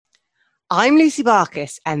I'm Lucy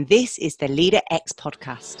Barkas, and this is the Leader X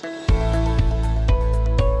podcast.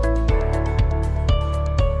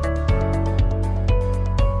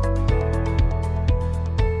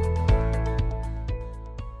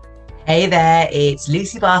 Hey there, it's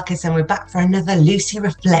Lucy Barkas, and we're back for another Lucy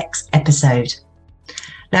Reflects episode.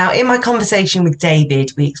 Now, in my conversation with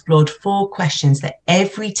David, we explored 4 questions that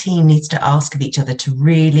every team needs to ask of each other to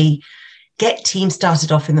really get teams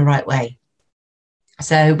started off in the right way.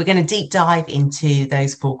 So we're going to deep dive into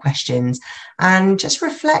those 4 questions and just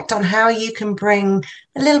reflect on how you can bring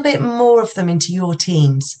a little bit more of them into your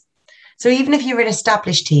teams. So even if you're an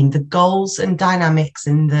established team, the goals and dynamics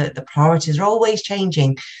and the priorities are always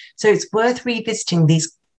changing. So it's worth revisiting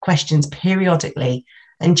these questions periodically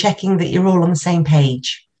and checking that you're all on the same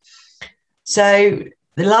page. So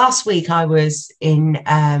the last week I was in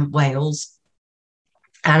Wales,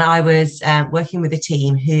 and I was working with a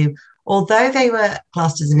team who, although they were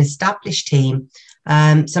classed as an established team,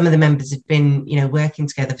 some of the members had been, working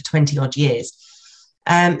together for 20 odd years.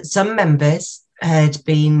 Some members had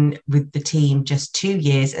been with the team just 2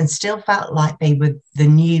 years and still felt like they were the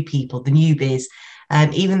new people, the newbies,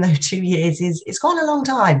 even though 2 years is quite a long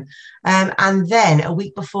time. And then a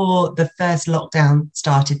week before the first lockdown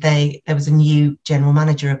started, there was a new general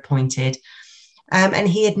manager appointed, and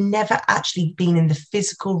he had never actually been in the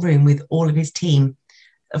physical room with all of his team.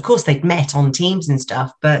 Of course, they'd met on Teams and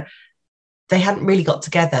stuff, but they hadn't really got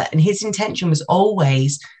together. And his intention was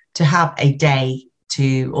always to have a day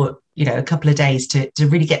a couple of days to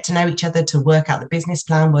really get to know each other, to work out the business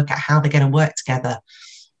plan, work out how they're going to work together.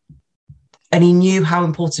 And he knew how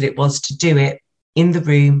important it was to do it in the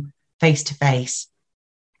room, face to face.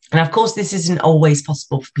 And of course, this isn't always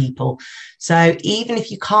possible for people. So even if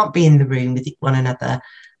you can't be in the room with one another,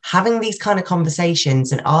 having these kind of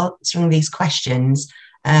conversations and answering these questions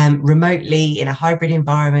remotely in a hybrid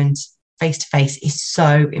environment, face to face, is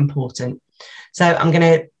so important. So I'm going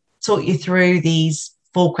to talk you through these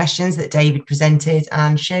 4 questions that David presented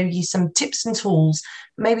and show you some tips and tools,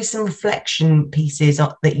 maybe some reflection pieces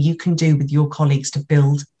that you can do with your colleagues to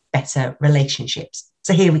build better relationships.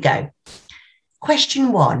 So here we go.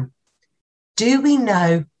 Question 1, do we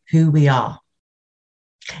know who we are?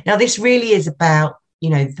 Now, this really is about,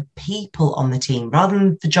 the people on the team rather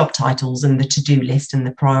than the job titles and the to-do list and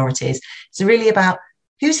the priorities. It's really about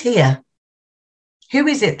who's here. Who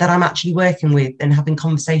is it that I'm actually working with and having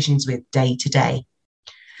conversations with day to day?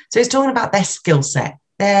 So it's talking about their skill set,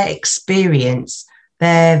 their experience,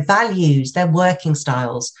 their values, their working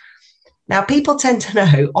styles. Now, people tend to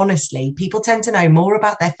know more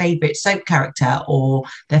about their favourite soap character or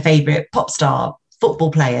their favourite pop star football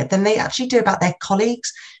player than they actually do about their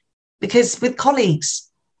colleagues. Because with colleagues,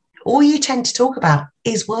 all you tend to talk about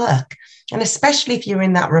is work. And especially if you're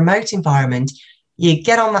in that remote environment, you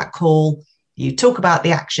get on that call, you talk about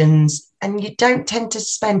the actions, and you don't tend to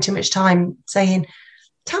spend too much time saying,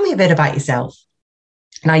 tell me a bit about yourself.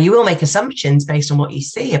 Now, you will make assumptions based on what you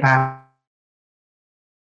see about,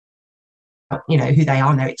 who they are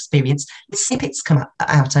and their experience. Snippets come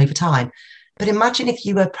out over time. But imagine if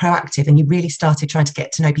you were proactive and you really started trying to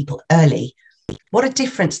get to know people early. What a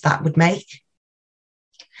difference that would make.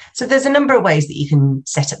 So there's a number of ways that you can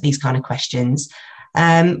set up these kind of questions.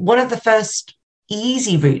 One of the first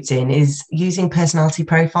easy routes in is using personality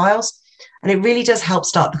profiles. And it really does help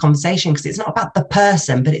start the conversation because it's not about the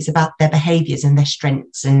person, but it's about their behaviours and their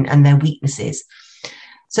strengths and their weaknesses.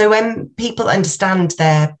 So when people understand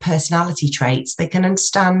their personality traits, they can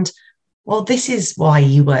understand, well, this is why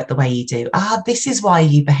you work the way you do. This is why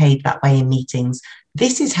you behave that way in meetings.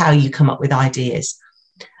 This is how you come up with ideas.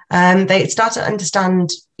 They start to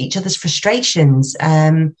understand each other's frustrations.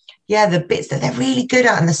 The bits that they're really good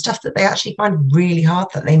at and the stuff that they actually find really hard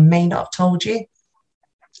that they may not have told you.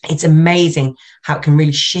 It's amazing how it can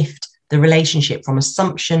really shift the relationship from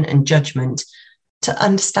assumption and judgment to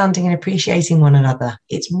understanding and appreciating one another.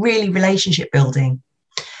 It's really relationship building.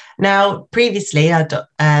 Now, previously, I'd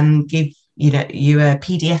give you a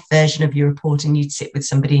PDF version of your report and you'd sit with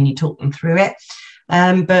somebody and you talk them through it.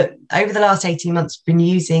 But over the last 18 months, I've been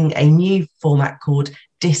using a new format called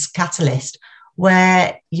Disc Catalyst,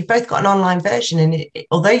 where you've both got an online version. And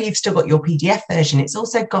although you've still got your PDF version, it's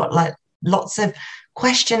also got lots of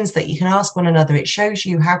questions that you can ask one another. It shows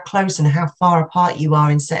you how close and how far apart you are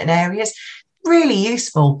in certain areas. Really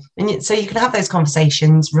useful. And so you can have those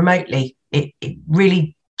conversations remotely. It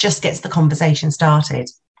really just gets the conversation started.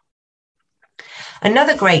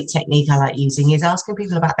 Another great technique I like using is asking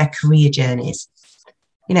people about their career journeys.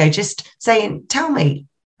 Just saying, tell me,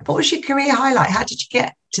 what was your career highlight? How did you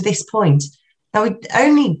get to this point? Now, we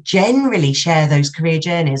only generally share those career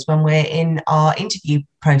journeys when we're in our interview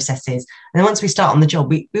processes. And then once we start on the job,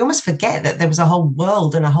 we almost forget that there was a whole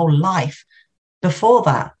world and a whole life before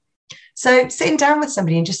that. So sitting down with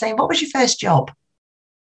somebody and just saying, what was your first job?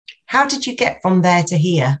 How did you get from there to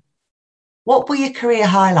here? What were your career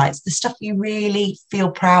highlights, the stuff you really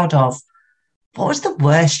feel proud of? What was the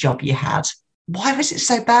worst job you had? Why was it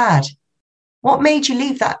so bad? What made you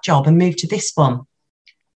leave that job and move to this one?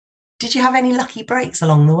 Did you have any lucky breaks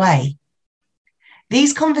along the way?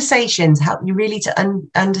 These conversations help you really to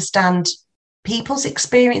understand people's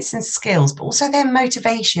experience and skills, but also their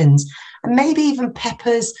motivations, and maybe even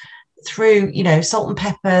peppers through, salt and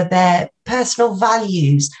pepper, their personal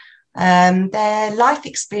values, their life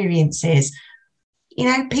experiences.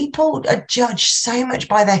 People are judged so much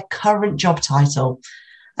by their current job title.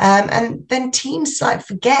 And then teams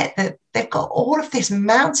forget that they've got all of this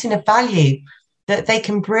mountain of value that they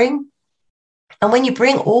can bring. And when you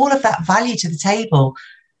bring all of that value to the table,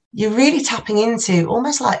 you're really tapping into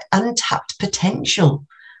almost like untapped potential.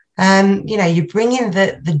 You're bringing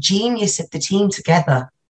the genius of the team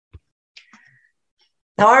together.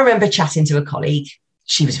 Now, I remember chatting to a colleague.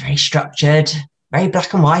 She was very structured, very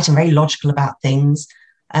black and white and very logical about things.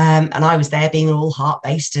 And I was there being all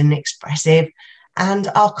heart-based and expressive. And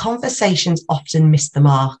our conversations often missed the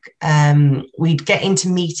mark. We'd get into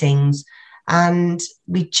meetings and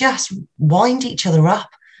we just wind each other up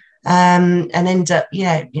and end up,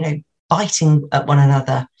 biting at one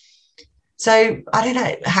another. So I don't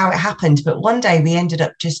know how it happened, but one day we ended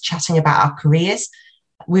up just chatting about our careers.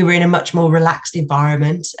 We were in a much more relaxed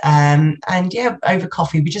environment. Over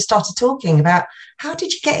coffee, we just started talking about, how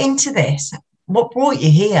did you get into this? What brought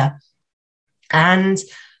you here? And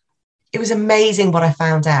it was amazing what I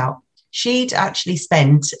found out. She'd actually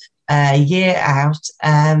spent a year out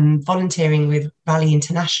volunteering with Rally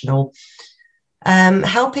International,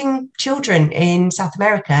 helping children in South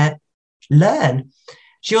America learn.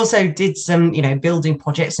 She also did some, building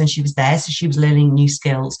projects, and she was there, so she was learning new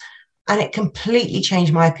skills. And it completely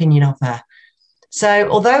changed my opinion of her. So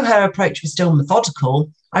although her approach was still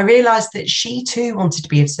methodical, I realised that she too wanted to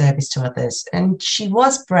be of service to others. And she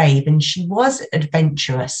was brave and she was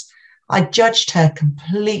adventurous. I judged her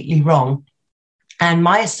completely wrong. And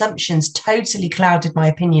my assumptions totally clouded my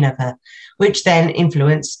opinion of her, which then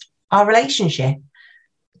influenced our relationship.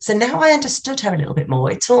 So now I understood her a little bit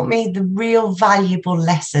more. It taught me the real valuable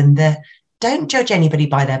lesson that don't judge anybody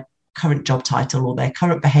by their current job title or their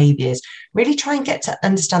current behaviours. Really try and get to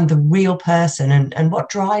understand the real person and what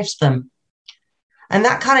drives them. And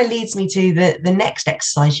that kind of leads me to the next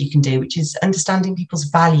exercise you can do, which is understanding people's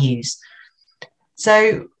values.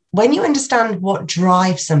 So when you understand what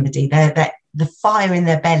drives somebody, the fire in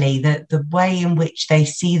their belly, the way in which they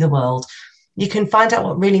see the world, you can find out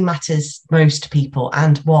what really matters most to people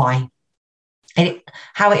and why, and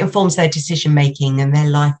how it informs their decision making and their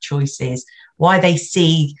life choices, why they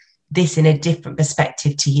see this in a different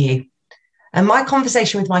perspective to you. And my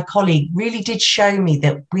conversation with my colleague really did show me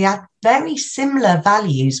that we had very similar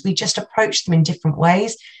values. We just approached them in different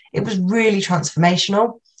ways. It was really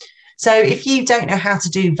transformational. So if you don't know how to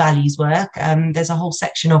do values work, there's a whole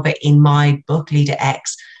section of it in my book, Leader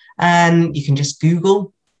X. You can just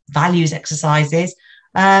Google values exercises.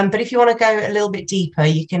 But if you want to go a little bit deeper,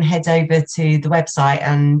 you can head over to the website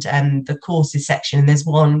and the courses section. And there's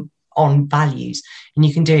one on values, and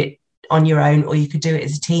you can do it on your own, or you could do it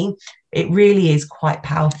as a team. It really is quite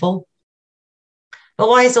powerful. But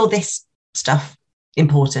why is all this stuff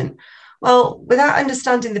important? Well, without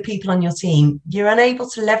understanding the people on your team, you're unable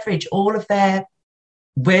to leverage all of their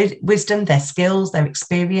wisdom, their skills, their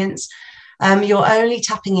experience. You're only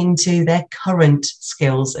tapping into their current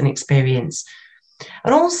skills and experience.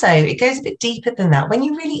 And also, it goes a bit deeper than that. When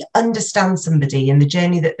you really understand somebody and the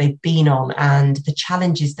journey that they've been on and the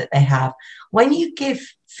challenges that they have, when you give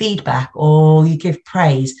feedback or you give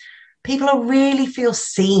praise, people will really feel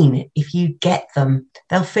seen. If you get them,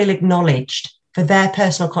 they'll feel acknowledged for their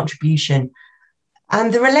personal contribution.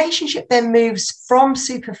 And the relationship then moves from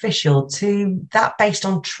superficial to that based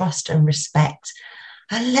on trust and respect.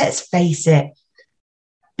 And let's face it,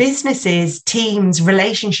 businesses, teams,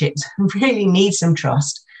 relationships really need some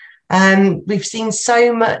trust. We've seen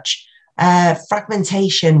so much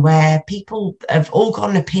fragmentation where people have all got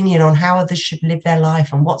an opinion on how others should live their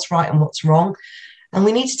life and what's right and what's wrong. And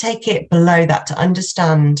we need to take it below that to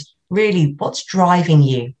understand really what's driving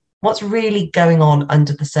you, what's really going on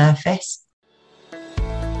under the surface.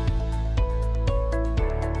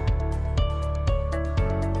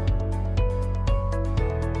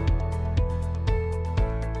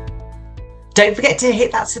 Don't forget to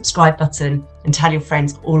hit that subscribe button and tell your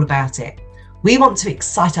friends all about it. We want to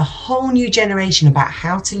excite a whole new generation about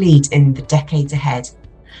how to lead in the decades ahead.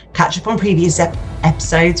 Catch up on previous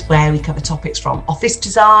episodes where we cover topics from office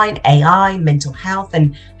design, AI, mental health,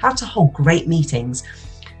 and how to hold great meetings.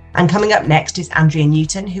 And coming up next is Andrea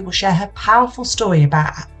Newton, who will share her powerful story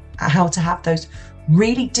about how to have those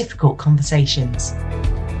really difficult conversations.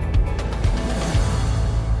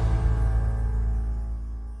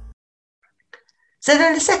 So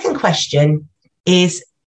then the second question is,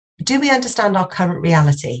 do we understand our current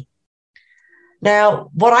reality?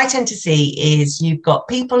 Now, what I tend to see is you've got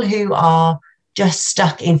people who are just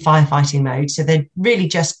stuck in firefighting mode. So they're really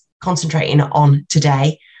just concentrating on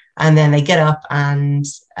today, and then they get up and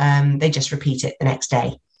they just repeat it the next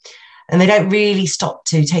day. And they don't really stop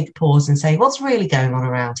to take a pause and say, what's really going on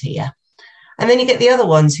around here? And then you get the other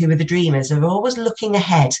ones who are the dreamers, who are always looking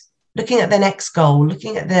ahead, looking at the next goal,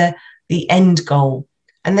 looking at the end goal.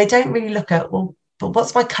 And they don't really look at, well, but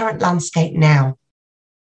what's my current landscape now?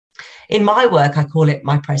 In my work, I call it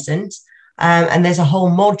my present. And there's a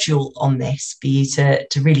whole module on this for you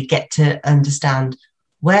to really get to understand,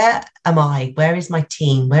 where am I? Where is my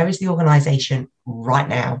team? Where is the organization right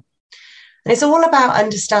now? And it's all about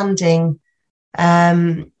understanding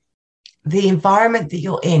the environment that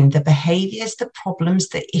you're in, the behaviors, the problems,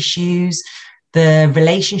 the issues, the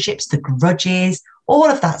relationships, the grudges, all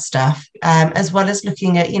of that stuff, as well as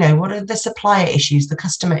looking at, what are the supplier issues, the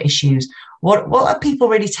customer issues, what are people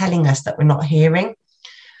really telling us that we're not hearing?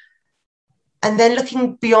 And then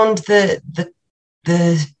looking beyond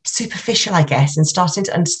the superficial, I guess, and starting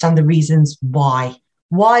to understand the reasons why.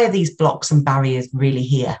 Why are these blocks and barriers really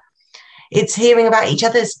here? It's hearing about each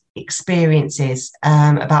other's experiences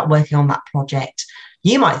about working on that project.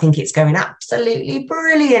 You might think it's going absolutely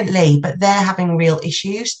brilliantly, but they're having real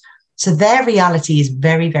issues. So their reality is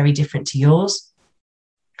very, very different to yours.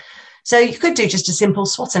 So you could do just a simple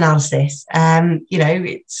SWOT analysis.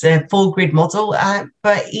 It's a 4-grid model,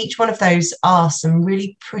 but each one of those are some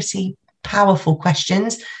really pretty powerful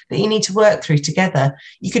questions that you need to work through together.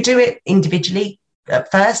 You could do it individually at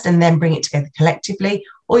first and then bring it together collectively,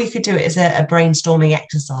 or you could do it as a brainstorming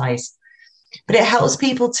exercise. But it helps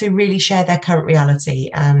people to really share their current reality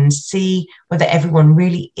and see whether everyone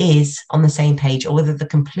really is on the same page or whether they're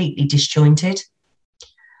completely disjointed.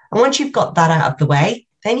 And once you've got that out of the way,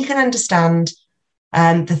 then you can understand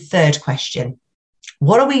the third question.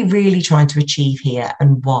 What are we really trying to achieve here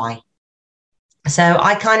and why? So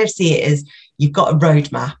I kind of see it as you've got a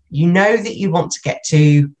roadmap. You know that you want to get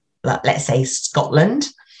to, let's say, Scotland,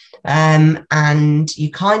 and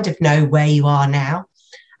you kind of know where you are now.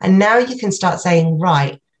 And now you can start saying,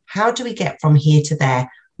 right, how do we get from here to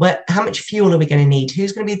there? How much fuel are we going to need?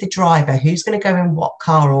 Who's going to be the driver? Who's going to go in what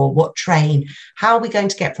car or what train? How are we going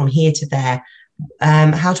to get from here to there?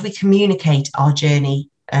 How do we communicate our journey?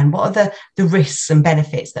 And what are the risks and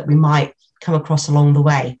benefits that we might come across along the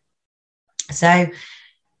way? So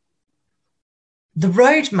the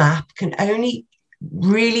roadmap can only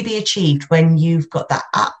really be achieved when you've got that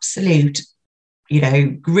absolute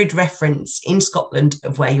grid reference in Scotland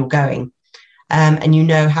of where you're going, and you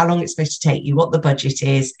know how long it's supposed to take you, what the budget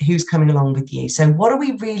is, who's coming along with you. So what are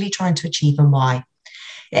we really trying to achieve and why?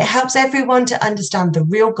 It helps everyone to understand the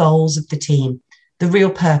real goals of the team, the real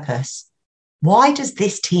purpose. Why does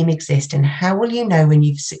this team exist, and how will you know when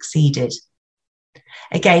you've succeeded?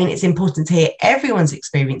 Again, it's important to hear everyone's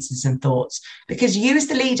experiences and thoughts, because you as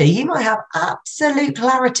the leader, you might have absolute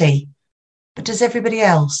clarity, but does everybody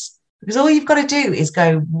else? Because all you've got to do is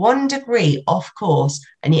go 1 degree off course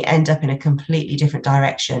and you end up in a completely different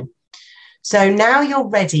direction. So now you're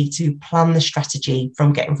ready to plan the strategy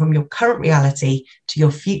from getting from your current reality to your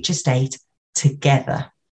future state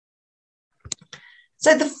together.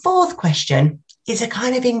 So the fourth question is a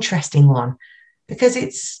kind of interesting one because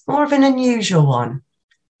it's more of an unusual one.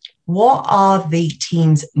 What are the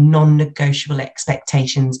team's non-negotiable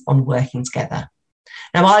expectations on working together?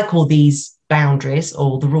 Now, I call these boundaries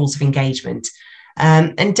or the rules of engagement.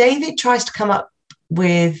 And David tries to come up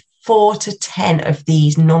with 4 to 10 of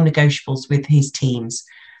these non-negotiables with his teams,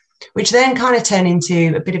 which then kind of turn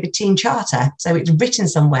into a bit of a team charter. So it's written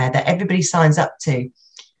somewhere that everybody signs up to.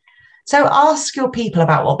 So ask your people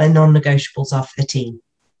about what their non-negotiables are for the team.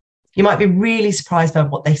 You might be really surprised by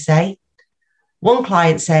what they say. One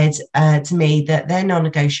client said to me that their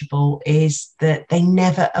non-negotiable is that they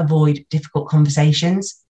never avoid difficult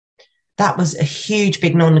conversations. That was a huge,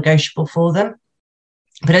 big non-negotiable for them.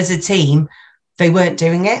 But as a team, they weren't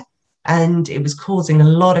doing it, and it was causing a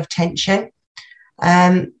lot of tension.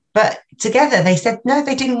 But together they said, no,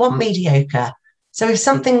 they didn't want mediocre. So if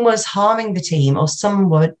something was harming the team or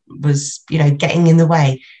someone was, getting in the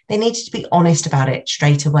way, they needed to be honest about it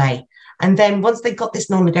straight away. And then once they got this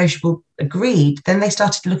non-negotiable agreed, then they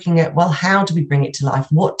started looking at, well, how do we bring it to life?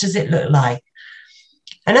 What does it look like?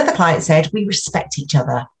 Another client said, we respect each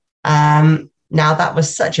other. Now, that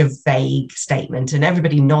was such a vague statement and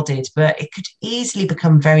everybody nodded, but it could easily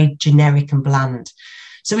become very generic and bland.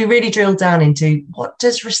 So we really drilled down into, what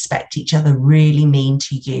does respect each other really mean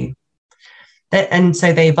to you? And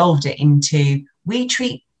so they evolved it into, we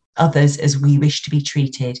treat others as we wish to be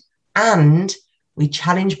treated, and we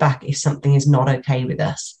challenge back if something is not okay with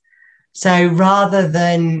us. So rather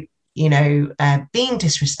than, being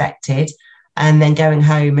disrespected and then going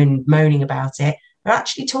home and moaning about it, they're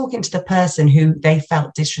actually talking to the person who they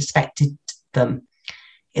felt disrespected them.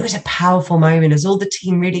 It was a powerful moment as all the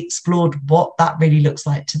team really explored what that really looks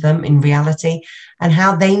like to them in reality and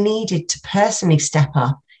how they needed to personally step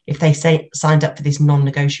up if they signed up for this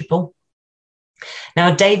non-negotiable.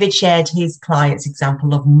 Now, David shared his client's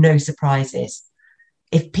example of no surprises.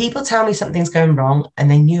 If people tell me something's going wrong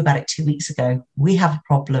and they knew about it 2 weeks ago, we have a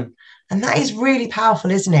problem. And that is really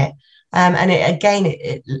powerful, isn't it? And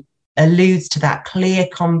it alludes to that clear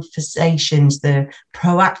conversations, the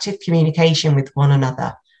proactive communication with one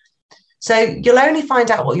another. So you'll only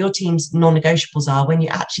find out what your team's non-negotiables are when you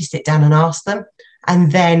actually sit down and ask them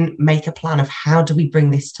and then make a plan of how do we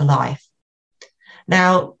bring this to life.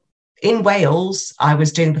 Now, in Wales, I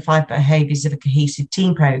was doing the 5 behaviours of a cohesive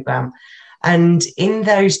team programme. And in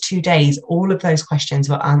those 2 days, all of those questions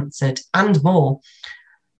were answered and more.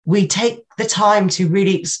 We take the time to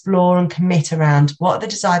really explore and commit around what are the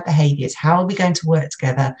desired behaviours, how are we going to work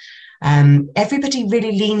together. Everybody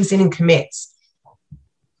really leans in and commits.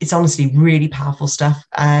 It's honestly really powerful stuff.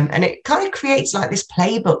 And it kind of creates like this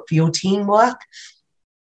playbook for your teamwork.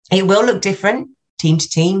 It will look different, team to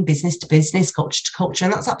team, business to business, culture to culture,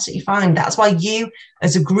 and that's absolutely fine. That's why you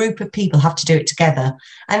as a group of people have to do it together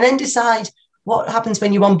and then decide what happens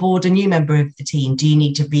when you onboard a new member of the team. Do you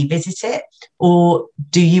need to revisit it, or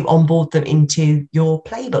do you onboard them into your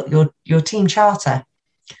playbook, your team charter?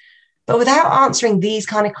 But without answering these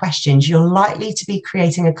kind of questions, you're likely to be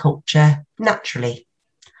creating a culture naturally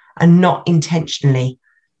and not intentionally.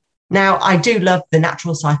 Now, I do love the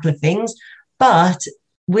natural cycle of things, but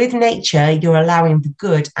with nature, you're allowing the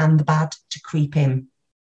good and the bad to creep in.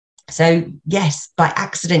 So yes, by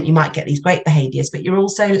accident, you might get these great behaviours, but you're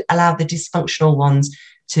also allowed the dysfunctional ones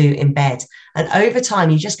to embed. And over time,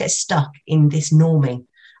 you just get stuck in this norming,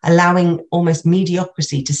 allowing almost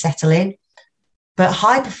mediocrity to settle in. But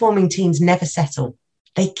high-performing teams never settle.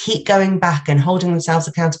 They keep going back and holding themselves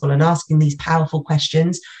accountable and asking these powerful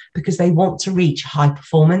questions because they want to reach high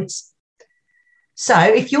performance. So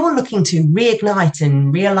if you're looking to reignite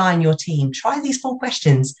and realign your team, try these 4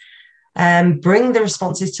 questions. Bring the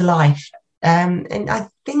responses to life. And I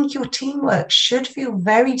think your teamwork should feel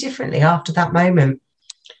very differently after that moment.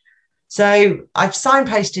 So I've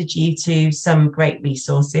signposted you to some great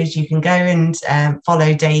resources. You can go and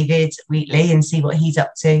follow David Wheatley and see what he's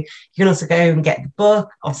up to. You can also go and get the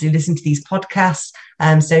book, obviously listen to these podcasts.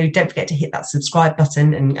 So don't forget to hit that subscribe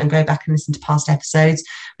button and go back and listen to past episodes.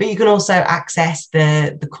 But you can also access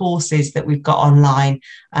the courses that we've got online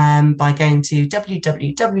by going to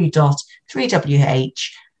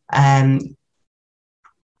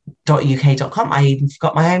www.3wh.uk.com. I even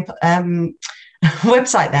forgot my own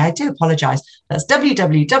website there. I do apologise. That's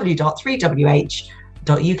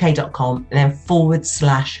www.3wh.uk.com and then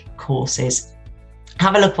 /courses.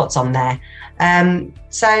 Have a look what's on there.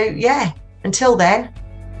 So yeah, until then,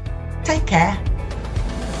 take care.